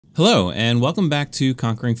Hello, and welcome back to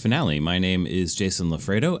Conquering Finale. My name is Jason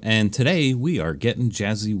Lafredo, and today we are getting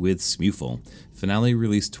jazzy with SMuFL. Finale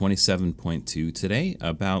released 27.2 today,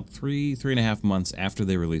 about three and a half months after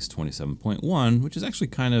they released 27.1, which is actually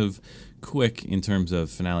kind of quick in terms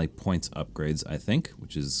of Finale points upgrades, I think,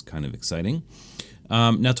 which is kind of exciting.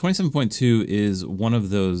 Now, 27.2 is one of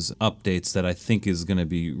those updates that I think is going to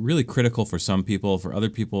be really critical for some people. For other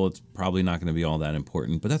people, it's probably not going to be all that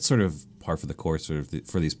important, but that's sort of par for the course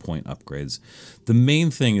for these point upgrades. The main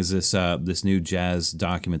thing is this new Jazz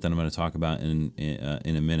document that I'm going to talk about in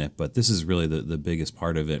a minute, but this is really the biggest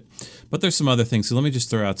part of it. But there's some other things, so let me just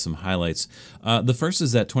throw out some highlights. The first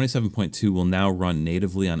is that 27.2 will now run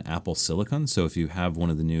natively on Apple Silicon, so if you have one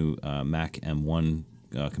of the new Mac M1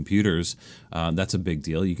 computers, that's a big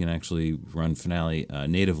deal. You can actually run Finale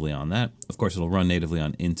natively on that. Of course, it'll run natively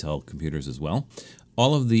on Intel computers as well.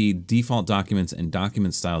 All of the default documents and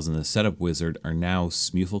document styles in the setup wizard are now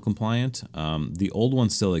SMuFL compliant. The old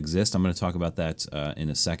ones still exist. I'm going to talk about that in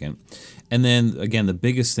a second. And then, again, the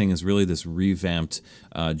biggest thing is really this revamped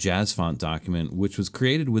Jazz font document, which was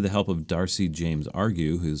created with the help of Darcy James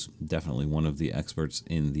Argue, who's definitely one of the experts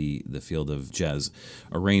in the field of jazz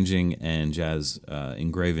arranging and jazz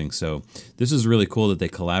engraving. So this is really cool that they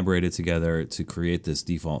collaborated together to create this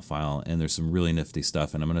default file, and there's some really nifty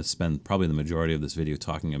stuff, and I'm going to spend probably the majority of this video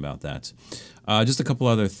talking about that. Just a couple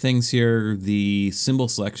other things here. The symbol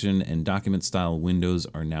selection and document style windows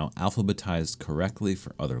are now alphabetized correctly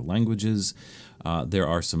for other languages. There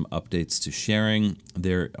are some updates to sharing.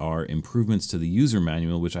 There are improvements to the user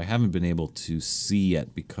manual, which I haven't been able to see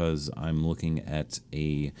yet because I'm looking at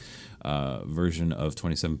a version of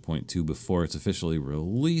 27.2 before it's officially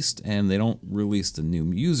released, and they don't release the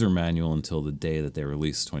new user manual until the day that they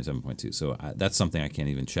release 27.2. So that's something I can't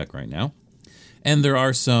even check right now. And there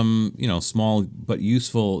are some, small but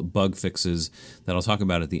useful bug fixes that I'll talk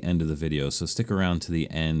about at the end of the video. So stick around to the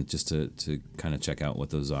end just to kind of check out what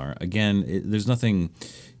those are. Again, there's nothing,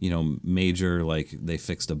 major, like they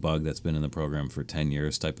fixed a bug that's been in the program for 10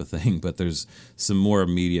 years type of thing. But there's some more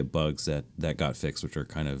immediate bugs that got fixed, which are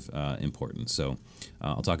kind of important. So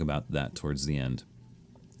I'll talk about that towards the end.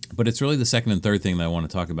 But it's really the second and third thing that I want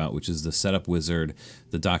to talk about, which is the setup wizard,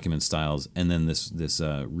 the document styles, and then this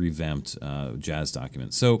revamped Jazz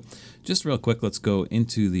document. So just real quick, let's go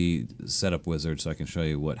into the setup wizard so I can show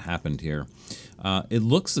you what happened here. It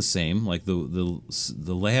looks the same, like the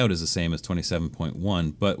layout is the same as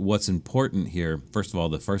 27.1, but what's important here, first of all,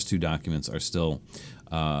 the first two documents are still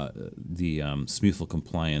the SMuFL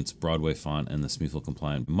compliant Broadway font and the SMuFL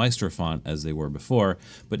compliant Maestro font as they were before.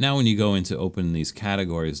 But now when you go into open these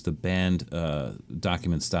categories, the band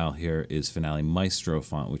document style here is Finale Maestro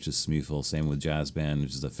font, which is SMuFL. Same with Jazz Band,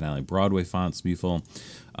 which is the Finale Broadway font, SMuFL.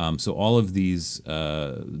 So all of these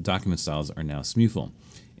document styles are now SMuFL.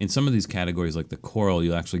 In some of these categories, like the choral,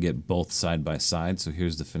 you'll actually get both side by side. So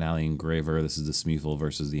here's the Finale Engraver. This is the SMuFL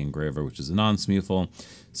versus the Engraver, which is a non-SMuFL.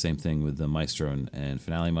 Same thing with the Maestro and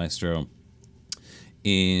Finale Maestro.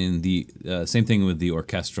 In the same thing with the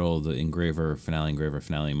orchestral, the Engraver,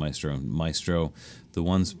 Finale Maestro, and Maestro. The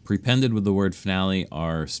ones prepended with the word Finale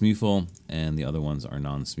are SMuFL, and the other ones are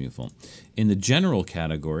non-SMuFL. In the general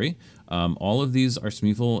category, all of these are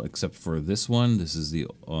SMuFL except for this one. This is the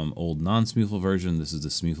old non-SMuFL version. This is the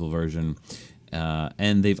SMuFL version.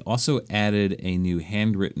 And they've also added a new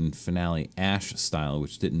handwritten Finale Ash style,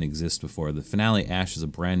 which didn't exist before. The Finale Ash is a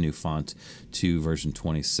brand new font to version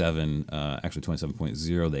 27, actually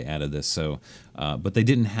 27.0 they added this. So, but they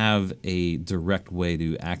didn't have a direct way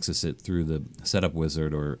to access it through the setup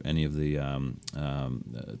wizard or any of the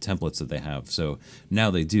templates that they have. So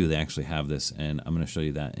now they do. They actually have this, and I'm going to show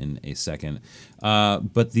you that in a second.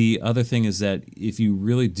 But the other thing is that if you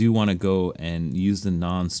really do want to go and use the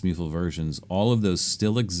non-SMuFL versions, all of those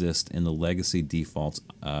still exist in the legacy default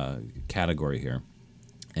category here.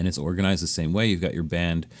 And it's organized the same way. You've got your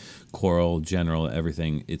band, choral, general,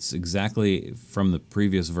 everything. It's exactly from the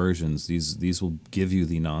previous versions. These will give you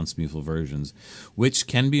the non-SMuFL versions, which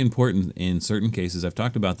can be important in certain cases. I've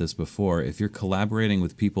talked about this before. If you're collaborating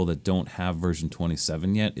with people that don't have version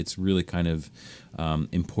 27 yet, it's really kind of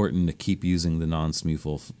important to keep using the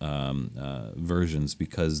non-SMuFL versions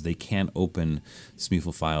because they can't open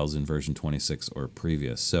SMuFL files in version 26 or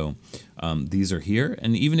previous. So these are here,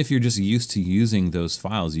 and even if you're just used to using those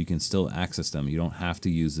files, you can still access them. You don't have to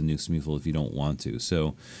use the new SMuFL if you don't want to.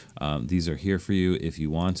 So these are here for you if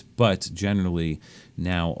you want, but generally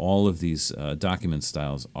now all of these document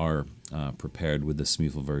styles are prepared with the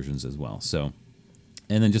SMuFL versions as well. So,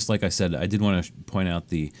 and then just like I said, I did want to point out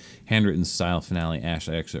the handwritten style Finale Ash.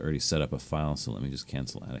 I actually already set up a file, so let me just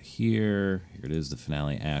cancel out of here. Here it is, the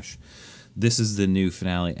Finale Ash. This is the new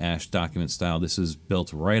Finale Ash document style. This is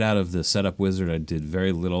built right out of the setup wizard. I did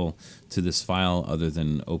very little to this file other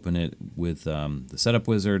than open it with the setup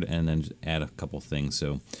wizard and then add a couple things.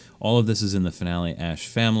 So all of this is in the Finale Ash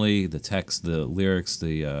family. The text, the lyrics,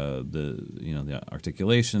 the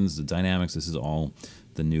articulations, the dynamics. This is all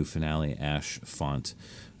the new Finale Ash font.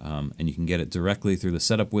 And you can get it directly through the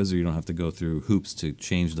setup wizard. You don't have to go through hoops to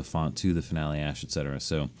change the font to the Finale Ash, etc.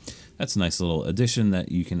 So that's a nice little addition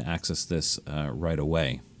that you can access this right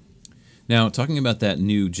away. Now, talking about that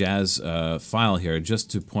new Jazz file here, just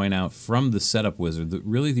to point out from the setup wizard,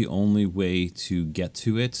 really the only way to get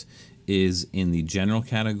to it is in the general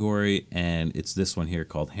category, and it's this one here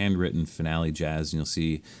called Handwritten Finale Jazz. And you'll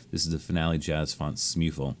see this is the Finale Jazz font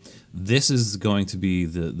SMuFL. This is going to be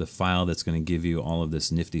the file that's going to give you all of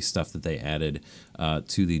this nifty stuff that they added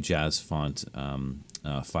to the Jazz font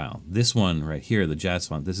file. This one right here, the Jazz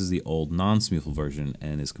font, this is the old non-SMuFL version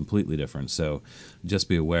and is completely different. So just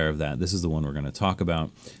be aware of that. This is the one we're going to talk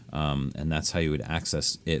about, and that's how you would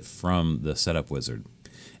access it from the setup wizard.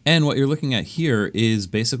 And what you're looking at here is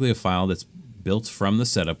basically a file that's built from the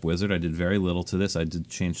setup wizard. I did very little to this. I did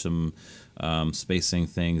change some spacing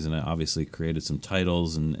things, and I obviously created some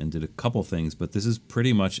titles and did a couple things, but this is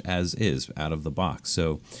pretty much as is out of the box.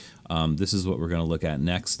 So this is what we're going to look at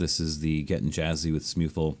next. This is the Gettin Jazzy with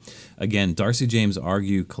SMuFL. Again, Darcy James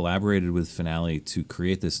Argue collaborated with Finale to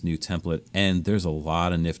create this new template, and there's a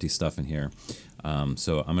lot of nifty stuff in here.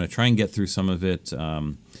 So I'm going to try and get through some of it.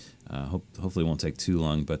 Hopefully it won't take too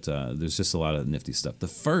long, but there's just a lot of nifty stuff. The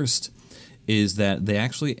first is that they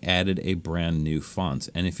actually added a brand new font.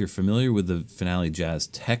 And if you're familiar with the Finale Jazz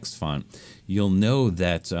text font, you'll know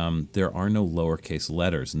that there are no lowercase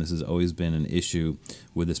letters. And this has always been an issue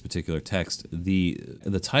with this particular text. The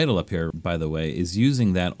title up here, by the way, is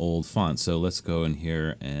using that old font. So let's go in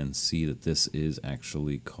here and see that this is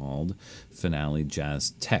actually called Finale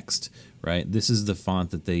Jazz Text, right? This is the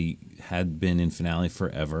font that they had been in Finale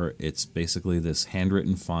forever. It's basically this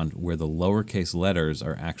handwritten font where the lowercase letters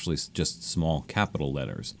are actually just small capital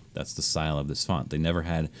letters. That's the style of this font. They never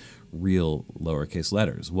had real lowercase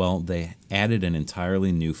letters. Well, they added an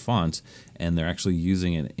entirely new font, and they're actually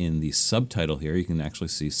using it in the subtitle here. You can actually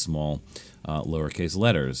see small lowercase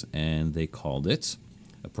letters, and they called it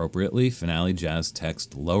appropriately Finale Jazz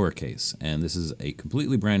Text Lowercase. And this is a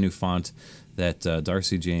completely brand new font that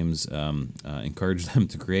Darcy James encouraged them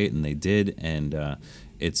to create, and they did. And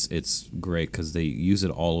it's great because they use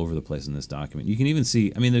it all over the place in this document. You can even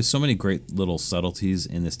see, I mean, there's so many great little subtleties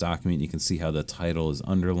in this document. You can see how the title is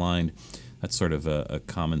underlined. That's sort of a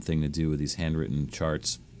common thing to do with these handwritten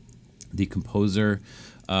charts. The composer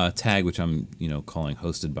tag, which I'm calling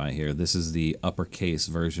hosted by here, this is the uppercase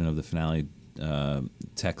version of the Finale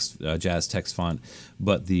Jazz text font,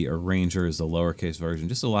 but the arranger is the lowercase version.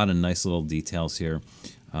 Just a lot of nice little details here.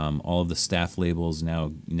 All of the staff labels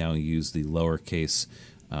now use the lowercase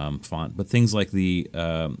font, but things like the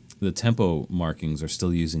tempo markings are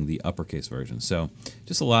still using the uppercase version. So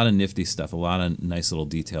just a lot of nifty stuff, a lot of nice little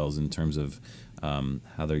details in terms of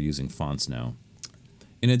how they're using fonts now.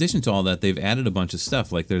 In addition to all that, they've added a bunch of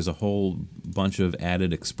stuff. Like there's a whole bunch of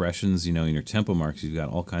added expressions. In your tempo marks, you've got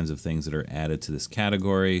all kinds of things that are added to this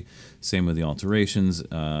category. Same with the alterations,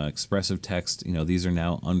 expressive text. These are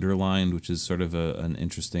now underlined, which is sort of an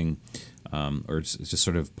interesting, or it's just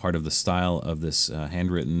sort of part of the style of this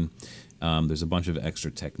handwritten. There's a bunch of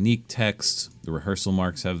extra technique text. The rehearsal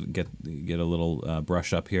marks get a little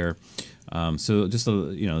brush up here. So just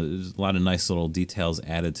there's a lot of nice little details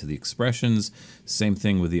added to the expressions. Same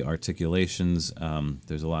thing with the articulations.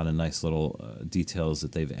 There's a lot of nice little details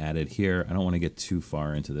that they've added here. I don't want to get too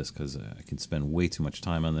far into this because I can spend way too much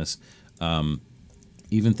time on this.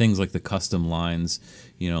 Even things like the custom lines,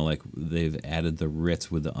 like they've added the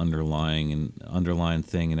writ with the underline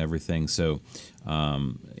thing and everything. So,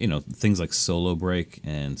 things like solo break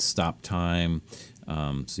and stop time.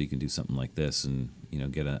 So you can do something like this and,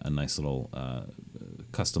 get a nice little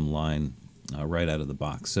custom line right out of the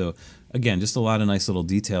box. So again, just a lot of nice little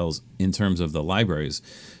details in terms of the libraries.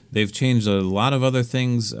 They've changed a lot of other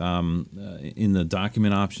things in the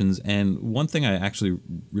document options, and one thing I actually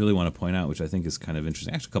really want to point out, which I think is kind of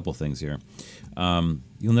interesting, actually a couple things here.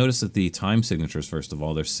 You'll notice that the time signatures, first of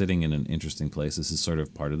all, they're sitting in an interesting place. This is sort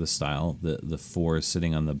of part of the style. The 4 is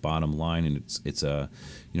sitting on the bottom line, and it's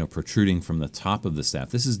protruding from the top of the staff.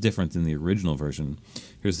 This is different than the original version.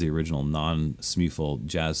 Here's the original non-SMuFL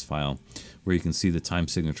Jazz file, where you can see the time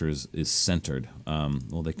signatures is centered.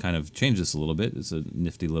 Well, they kind of changed this a little bit. It's a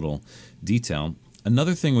nifty little detail.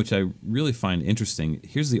 Another thing which I really find interesting,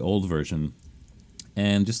 here's the old version,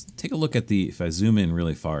 And just take a look at the, if I zoom in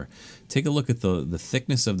really far, take a look at the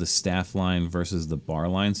thickness of the staff line versus the bar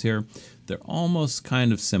lines here. They're almost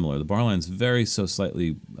kind of similar. The bar line's very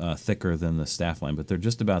slightly thicker than the staff line, but they're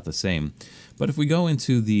just about the same. But if we go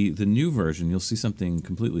into the new version, you'll see something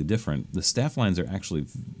completely different. The staff lines are actually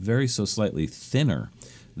very slightly thinner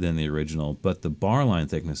than the original, but the bar line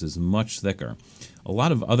thickness is much thicker. A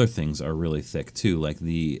lot of other things are really thick too, like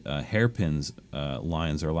the hairpins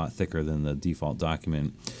lines are a lot thicker than the default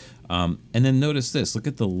document. And then notice this, look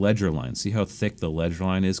at the ledger line. See how thick the ledger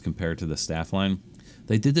line is compared to the staff line?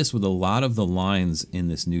 They did this with a lot of the lines in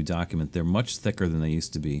this new document. They're much thicker than they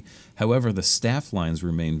used to be. However, the staff lines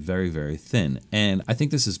remain very thin. And I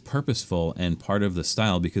think this is purposeful and part of the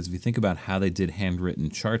style, because if you think about how they did handwritten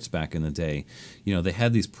charts back in the day, you know, they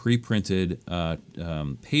had these pre-printed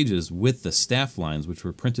pages with the staff lines, which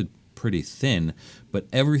were printed pretty thin, but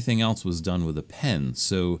everything else was done with a pen.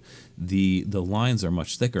 So the lines are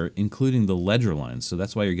much thicker, including the ledger lines. So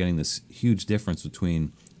that's why you're getting this huge difference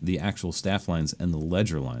between the actual staff lines and the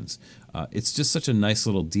ledger lines. It's just such a nice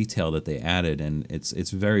little detail that they added, and it's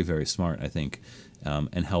very smart, I think,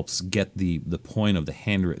 and helps get the point of the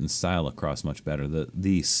handwritten style across much better.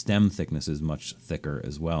 The stem thickness is much thicker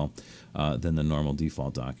as well than the normal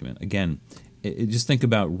default document. Again, just think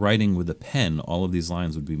about writing with a pen. All of these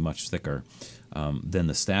lines would be much thicker than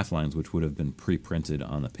the staff lines, which would have been pre-printed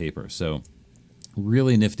on the paper. So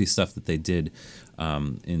really nifty stuff that they did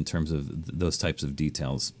in terms of those types of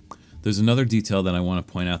details. There's another detail that I want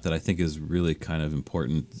to point out that I think is really kind of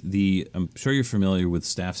important. I'm sure you're familiar with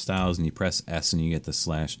staff styles, and you press S and you get the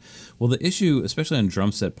slash. Well, the issue, especially on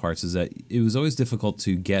drum set parts, is that it was always difficult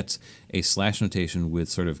to get a slash notation with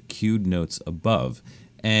sort of cued notes above.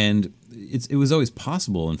 And it was always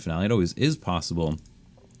possible in Finale. It always is possible.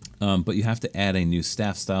 But you have to add a new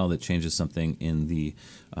staff style that changes something in the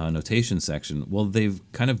notation section. Well, they've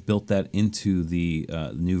kind of built that into the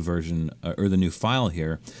new version, or the new file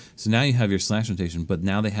here. So now you have your slash notation, but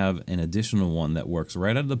now they have an additional one that works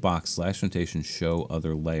right out of the box, slash notation show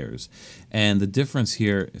other layers. And the difference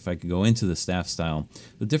here, if I could go into the staff style,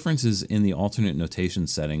 the difference is in the alternate notation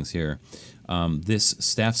settings here. This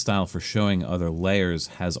staff style for showing other layers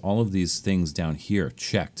has all of these things down here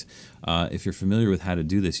checked. If you're familiar with how to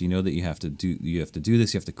do this, you know that you have to do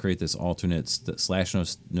this. You have to create this alternate slash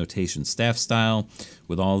notation staff style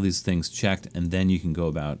with all these things checked, and then you can go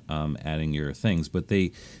about adding your things. But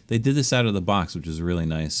they did this out of the box, which is really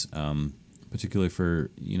nice, particularly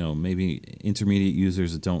for, you know, maybe intermediate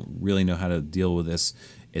users that don't really know how to deal with this.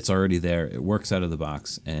 It's already there. It works out of the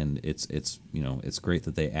box, and it's you know, it's great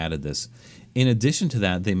that they added this. In addition to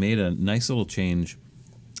that, they made a nice little change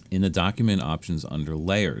in the document options under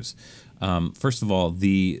layers. First of all,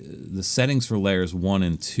 the settings for layers 1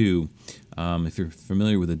 and 2, if you're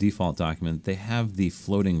familiar with the default document, they have the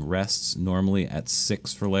floating rests normally at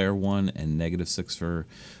 6 for layer 1 and -6 for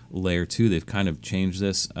layer 2. They've kind of changed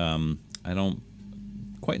this. I don't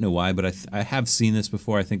quite know why, but I have seen this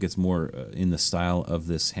before. I think it's more in the style of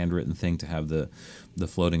this handwritten thing to have the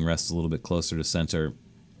floating rests a little bit closer to center.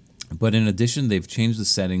 But in addition, they've changed the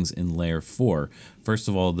settings in layer 4. First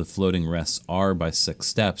of all, the floating rests are by 6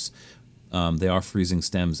 steps. They are freezing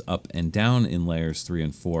stems up and down in layers 3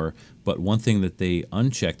 and 4, but one thing that they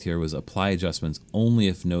unchecked here was apply adjustments only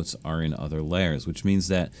if notes are in other layers, which means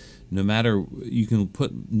that no matter, you can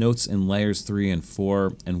put notes in layers 3 and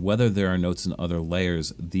 4, and whether there are notes in other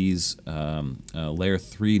layers, these layer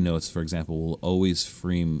 3 notes, for example, will always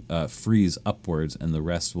freeze upwards, and the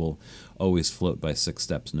rest will always float by 6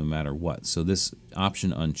 steps no matter what. So this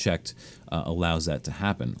option unchecked allows that to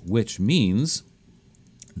happen, which means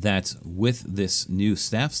that with this new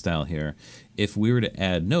staff style here, if we were to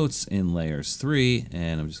add notes in layers 3,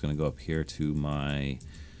 and I'm just going to go up here to my,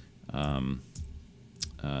 there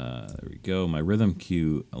we go, my rhythm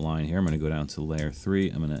cue line here. I'm going to go down to layer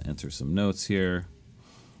 3. I'm going to enter some notes here.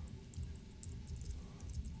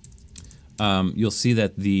 You'll see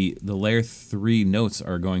that the layer 3 notes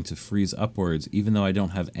are going to freeze upwards, even though I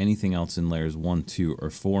don't have anything else in layers 1, 2, or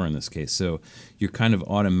 4 in this case. So you're kind of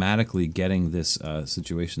automatically getting this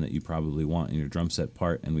situation that you probably want in your drum set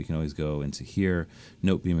part, and we can always go into here,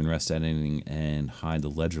 note beam and rest editing, and hide the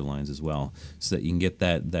ledger lines as well, so that you can get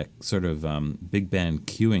that sort of big band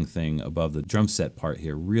cueing thing above the drum set part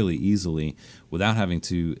here really easily without having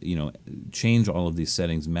to, you know, change all of these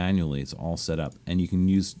settings manually. It's all set up, and you can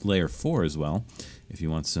use layer 4 as well if you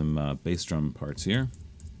want some bass drum parts here.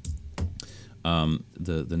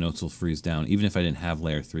 The notes will freeze down. Even if I didn't have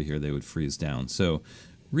layer 3 here, they would freeze down. So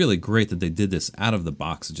really great that they did this out of the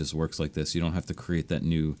box. It just works like this. You don't have to create that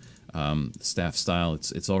new staff style.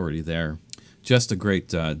 It's already there. just a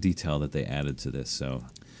great detail that they added to this. So,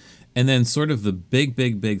 and then sort of the big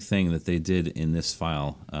thing that they did in this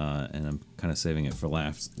file, and I'm kind of saving it for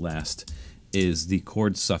last, is the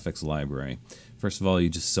chord suffix library. First of all, you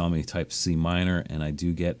just saw me type C minor, and I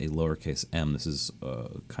do get a lowercase m. This has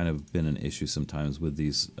kind of been an issue sometimes with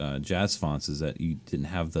these jazz fonts, is that you didn't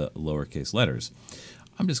have the lowercase letters.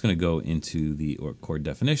 I'm just going to go into the chord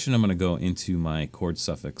definition. I'm going to go into my chord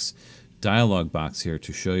suffix dialog box here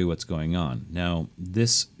to show you what's going on. Now,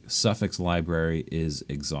 this suffix library is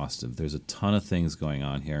exhaustive. There's a ton of things going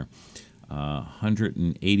on here.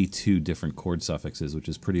 182 different chord suffixes, which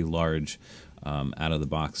is pretty large out of the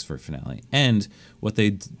box for Finale. And what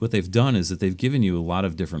they've done is that they've given you a lot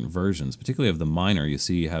of different versions, particularly of the minor. You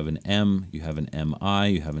see you have an M, you have an MI,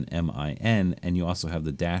 you have an MIN, and you also have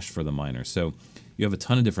the dash for the minor. So you have a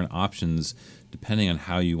ton of different options depending on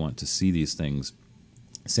how you want to see these things.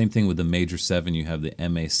 Same thing with the major 7. You have the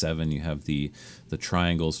MA7, you have the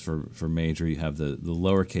triangles for major, you have the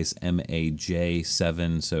lowercase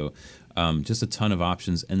MAJ7. So just a ton of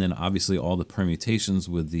options, and then obviously all the permutations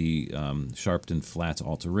with the sharp and flat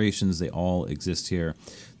alterations, they all exist here.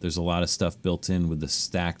 There's a lot of stuff built in with the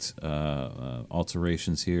stacked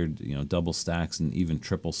alterations here, you know, double stacks and even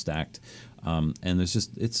triple stacked. And there's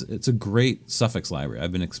just it's a great suffix library.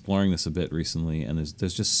 I've been exploring this a bit recently, and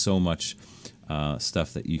there's just so much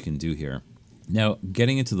stuff that you can do here. Now,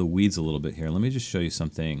 getting into the weeds a little bit here, let me just show you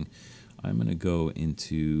something. I'm going to go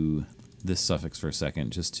into this suffix for a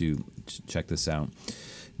second just to check this out.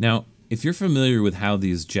 Now, if you're familiar with how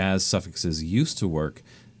these jazz suffixes used to work,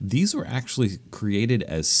 these were actually created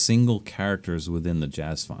as single characters within the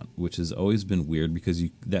jazz font, which has always been weird because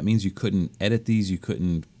that means you couldn't edit these, you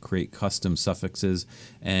couldn't create custom suffixes.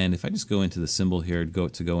 And if I just go into the symbol here, go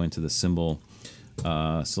into the symbol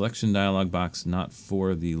selection dialog box, not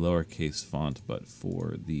for the lowercase font, but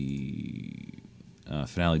for the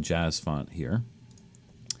Finale Jazz font here.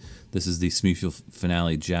 This is the SMuFL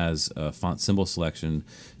Finale Jazz font symbol selection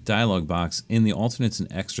dialog box. In the alternates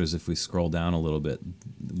and extras, if we scroll down a little bit,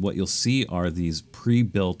 what you'll see are these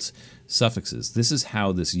pre-built suffixes. This is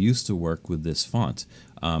how this used to work with this font.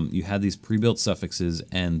 You had these pre-built suffixes,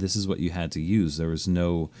 and this is what you had to use. There was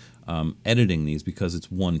no editing these because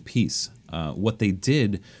it's one piece. What they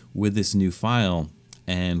did with this new file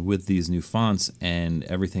and with these new fonts and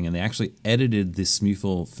everything, and they actually edited this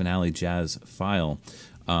SMuFL Finale Jazz file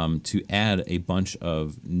to add a bunch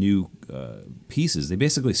of new pieces. They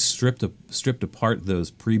basically stripped apart those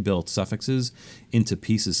pre-built suffixes into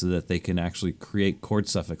pieces so that they can actually create chord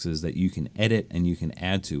suffixes that you can edit and you can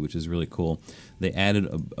add to, which is really cool. They added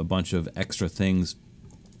a bunch of extra things,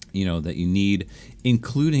 you know, that you need,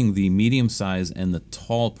 including the medium size and the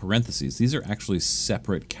tall parentheses. These are actually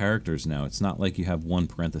separate characters now. It's not like you have one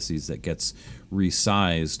parentheses that gets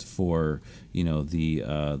resized for, you know,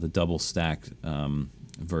 the double stacked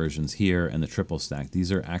versions here and the triple stack.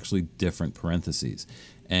 These are actually different parentheses,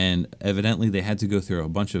 and evidently they had to go through a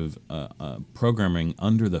bunch of programming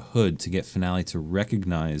under the hood to get Finale to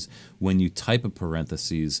recognize when you type a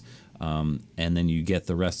parentheses and then you get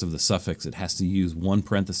the rest of the suffix. It has to use one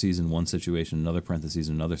parentheses in one situation, another parentheses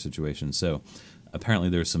in another situation. So apparently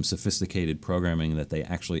there's some sophisticated programming that they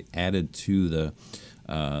actually added to the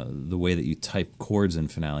way that you type chords in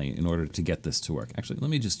Finale in order to get this to work. Actually, let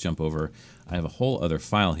me just jump over. I have a whole other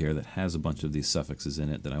file here that has a bunch of these suffixes in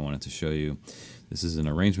it that I wanted to show you. This is an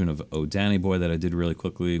arrangement of Oh Danny Boy that I did really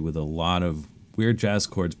quickly with a lot of weird jazz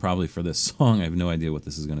chords probably for this song. I have no idea what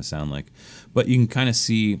this is going to sound like. But you can kind of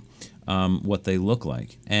see what they look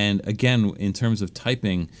like. And again, in terms of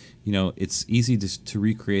typing, you know, it's easy to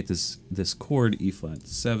recreate this chord, E flat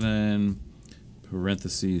 7,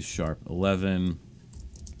 parentheses, sharp 11,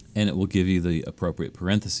 and it will give you the appropriate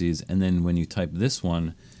parentheses. And then when you type this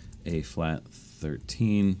one, A flat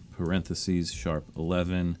 13, parentheses, sharp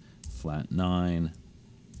 11, flat 9,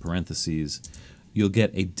 parentheses, you'll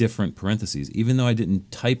get a different parentheses. Even though I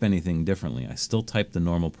didn't type anything differently, I still typed the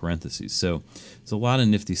normal parentheses. So it's a lot of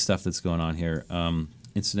nifty stuff that's going on here.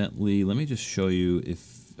 Incidentally, let me just show you,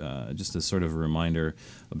 if just a sort of a reminder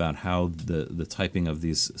about how the typing of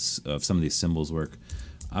some of these symbols work.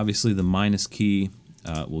 Obviously, the minus key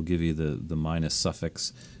will give you the minus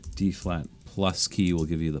suffix. D flat plus key will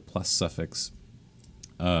give you the plus suffix.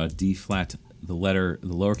 D flat, the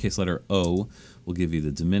lowercase letter O, will give you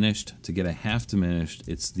the diminished. To get a half diminished,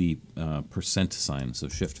 it's the percent sign, so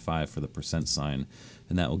shift 5 for the percent sign,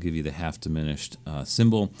 and that will give you the half diminished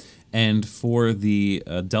symbol. And for the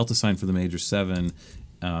delta sign for the major 7,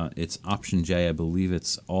 it's Option J. I believe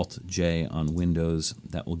it's Alt J on Windows.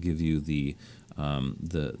 That will give you the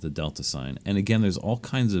the delta sign. And again, there's all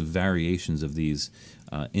kinds of variations of these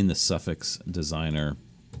in the suffix designer.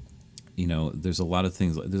 You know, there's a lot of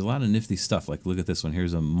things. There's a lot of nifty stuff. Like, look at this one.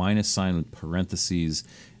 Here's a minus sign with parentheses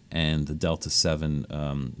and the delta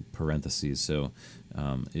 7 parentheses. So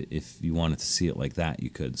if you wanted to see it like that, you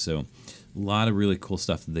could. So a lot of really cool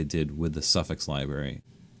stuff that they did with the suffix library.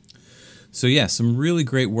 So yeah, some really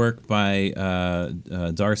great work by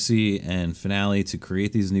Darcy and Finale to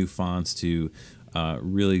create these new fonts, to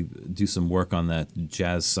really do some work on that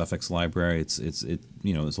Jazz suffix library. It's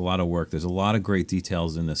you know, it's a lot of work. There's a lot of great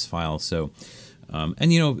details in this file. So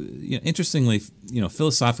and you know, interestingly, you know,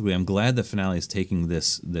 philosophically, I'm glad that Finale is taking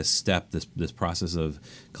this step, this process of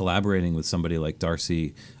collaborating with somebody like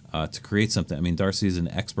Darcy to create something. I mean, Darcy is an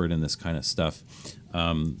expert in this kind of stuff.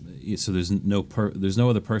 So there's no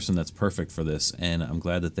other person that's perfect for this, and I'm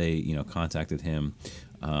glad that they, you know, contacted him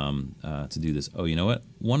to do this. Oh, you know what?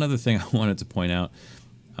 One other thing I wanted to point out,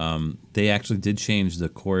 they actually did change the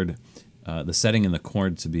chord, the setting in the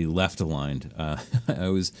chord to be left aligned. I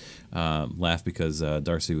always laugh because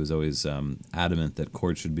Darcy was always adamant that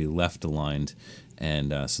chords should be left aligned,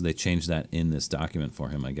 and so they changed that in this document for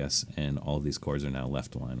him, I guess, and all of these chords are now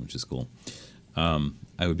left aligned, which is cool.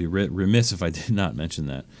 I would be remiss if I did not mention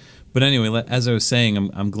that. But anyway, as I was saying,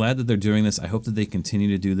 I'm glad that they're doing this. I hope that they continue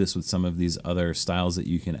to do this with some of these other styles that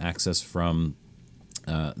you can access from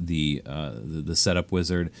the setup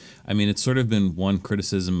wizard. I mean, it's sort of been one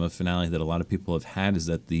criticism of Finale that a lot of people have had, is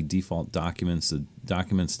that the default documents, the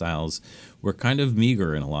document styles, were kind of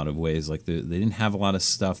meager in a lot of ways. Like they didn't have a lot of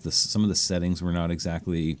stuff. Some of the settings were not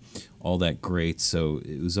exactly all that great. So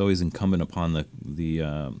it was always incumbent upon the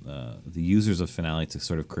users of Finale to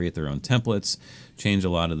sort of create their own templates, change a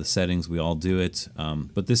lot of the settings. We all do it,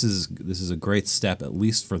 but this is a great step, at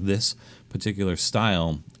least for this particular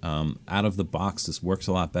style. Out of the box, this works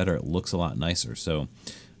a lot better. It looks a lot nicer. So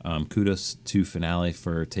kudos to Finale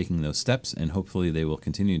for taking those steps, and hopefully they will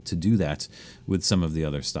continue to do that with some of the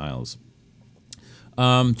other styles.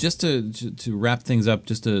 Just to wrap things up,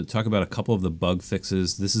 just to talk about a couple of the bug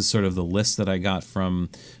fixes. This is sort of the list that I got from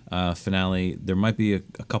Finale. There might be a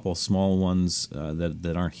couple small ones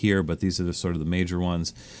that aren't here, but these are sort of the major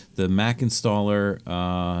ones. The Mac installer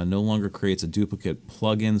no longer creates a duplicate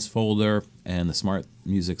plugins folder, and the Smart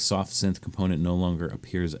Music Soft Synth component no longer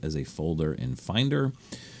appears as a folder in Finder.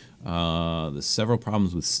 The several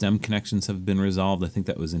problems with stem connections have been resolved. I think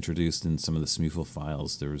that was introduced in some of the SMuFL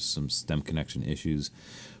files. There was some stem connection issues.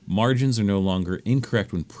 Margins are no longer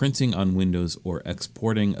incorrect when printing on Windows or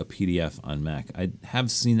exporting a PDF on Mac. I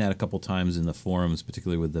have seen that a couple times in the forums,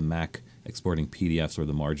 particularly with the Mac exporting PDFs where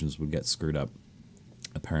the margins would get screwed up.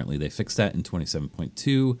 Apparently they fixed that in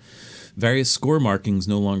 27.2. Various score markings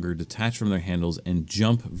no longer detach from their handles and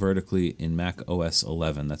jump vertically in Mac OS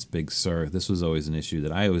 11. That's Big Sur. This was always an issue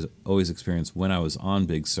that I always experienced when I was on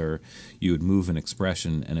Big Sur. You would move an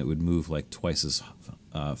expression and it would move like twice as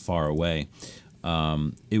far away.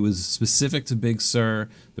 It was specific to Big Sur.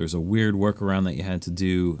 There's a weird workaround that you had to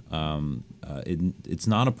do. It's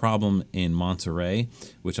not a problem in Monterey,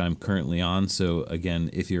 which I'm currently on. So again,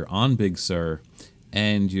 if you're on Big Sur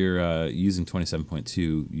and you're using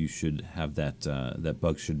 27.2, you should have that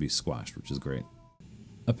bug should be squashed, which is great.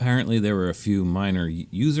 Apparently there were a few minor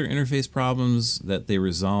user interface problems that they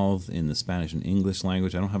resolved in the Spanish and English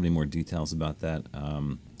language. I don't have any more details about that.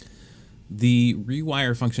 The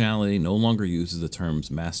rewire functionality no longer uses the terms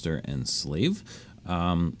master and slave.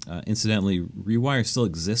 Incidentally, rewire still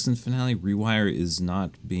exists in Finale. Rewire is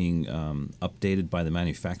not being updated by the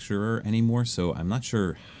manufacturer anymore, so I'm not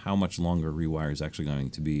sure how much longer rewire is actually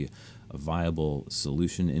going to be a viable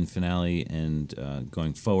solution in Finale and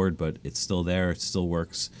going forward, but it's still there. It still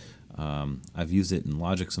works. I've used it in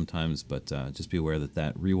Logic sometimes, but just be aware that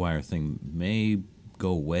that rewire thing may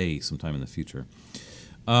go away sometime in the future.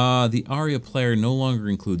 The ARIA player no longer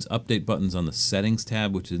includes update buttons on the settings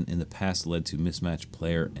tab, which in the past led to mismatched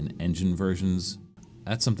player and engine versions.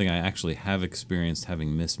 That's something I actually have experienced,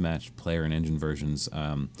 having mismatched player and engine versions.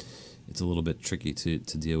 It's a little bit tricky to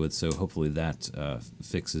deal with, so hopefully that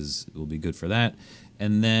fixes will be good for that.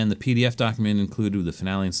 And then the PDF document included with the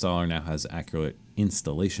Finale installer now has accurate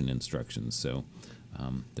installation instructions. So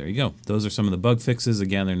there you go. Those are some of the bug fixes.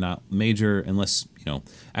 Again, they're not major unless, you know,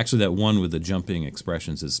 actually that one with the jumping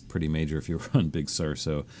expressions is pretty major if you run Big Sur,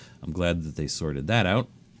 so I'm glad that they sorted that out.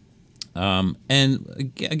 And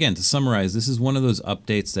again, to summarize, this is one of those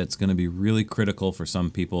updates that's going to be really critical for some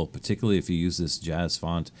people, particularly if you use this Jazz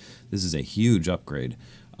font. This is a huge upgrade.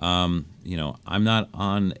 You know, I'm not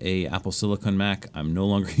on a Apple Silicon Mac. I'm no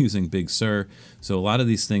longer using Big Sur. So a lot of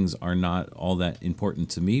these things are not all that important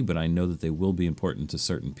to me, but I know that they will be important to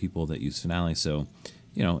certain people that use Finale. So,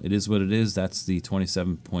 you know, it is what it is. That's the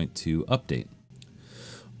 27.2 update.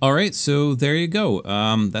 All right, so there you go.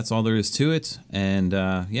 That's all there is to it. And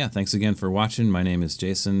yeah, thanks again for watching. My name is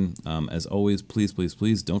Jason. As always, please, please,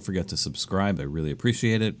 please don't forget to subscribe. I really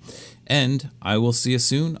appreciate it. And I will see you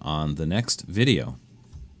soon on the next video.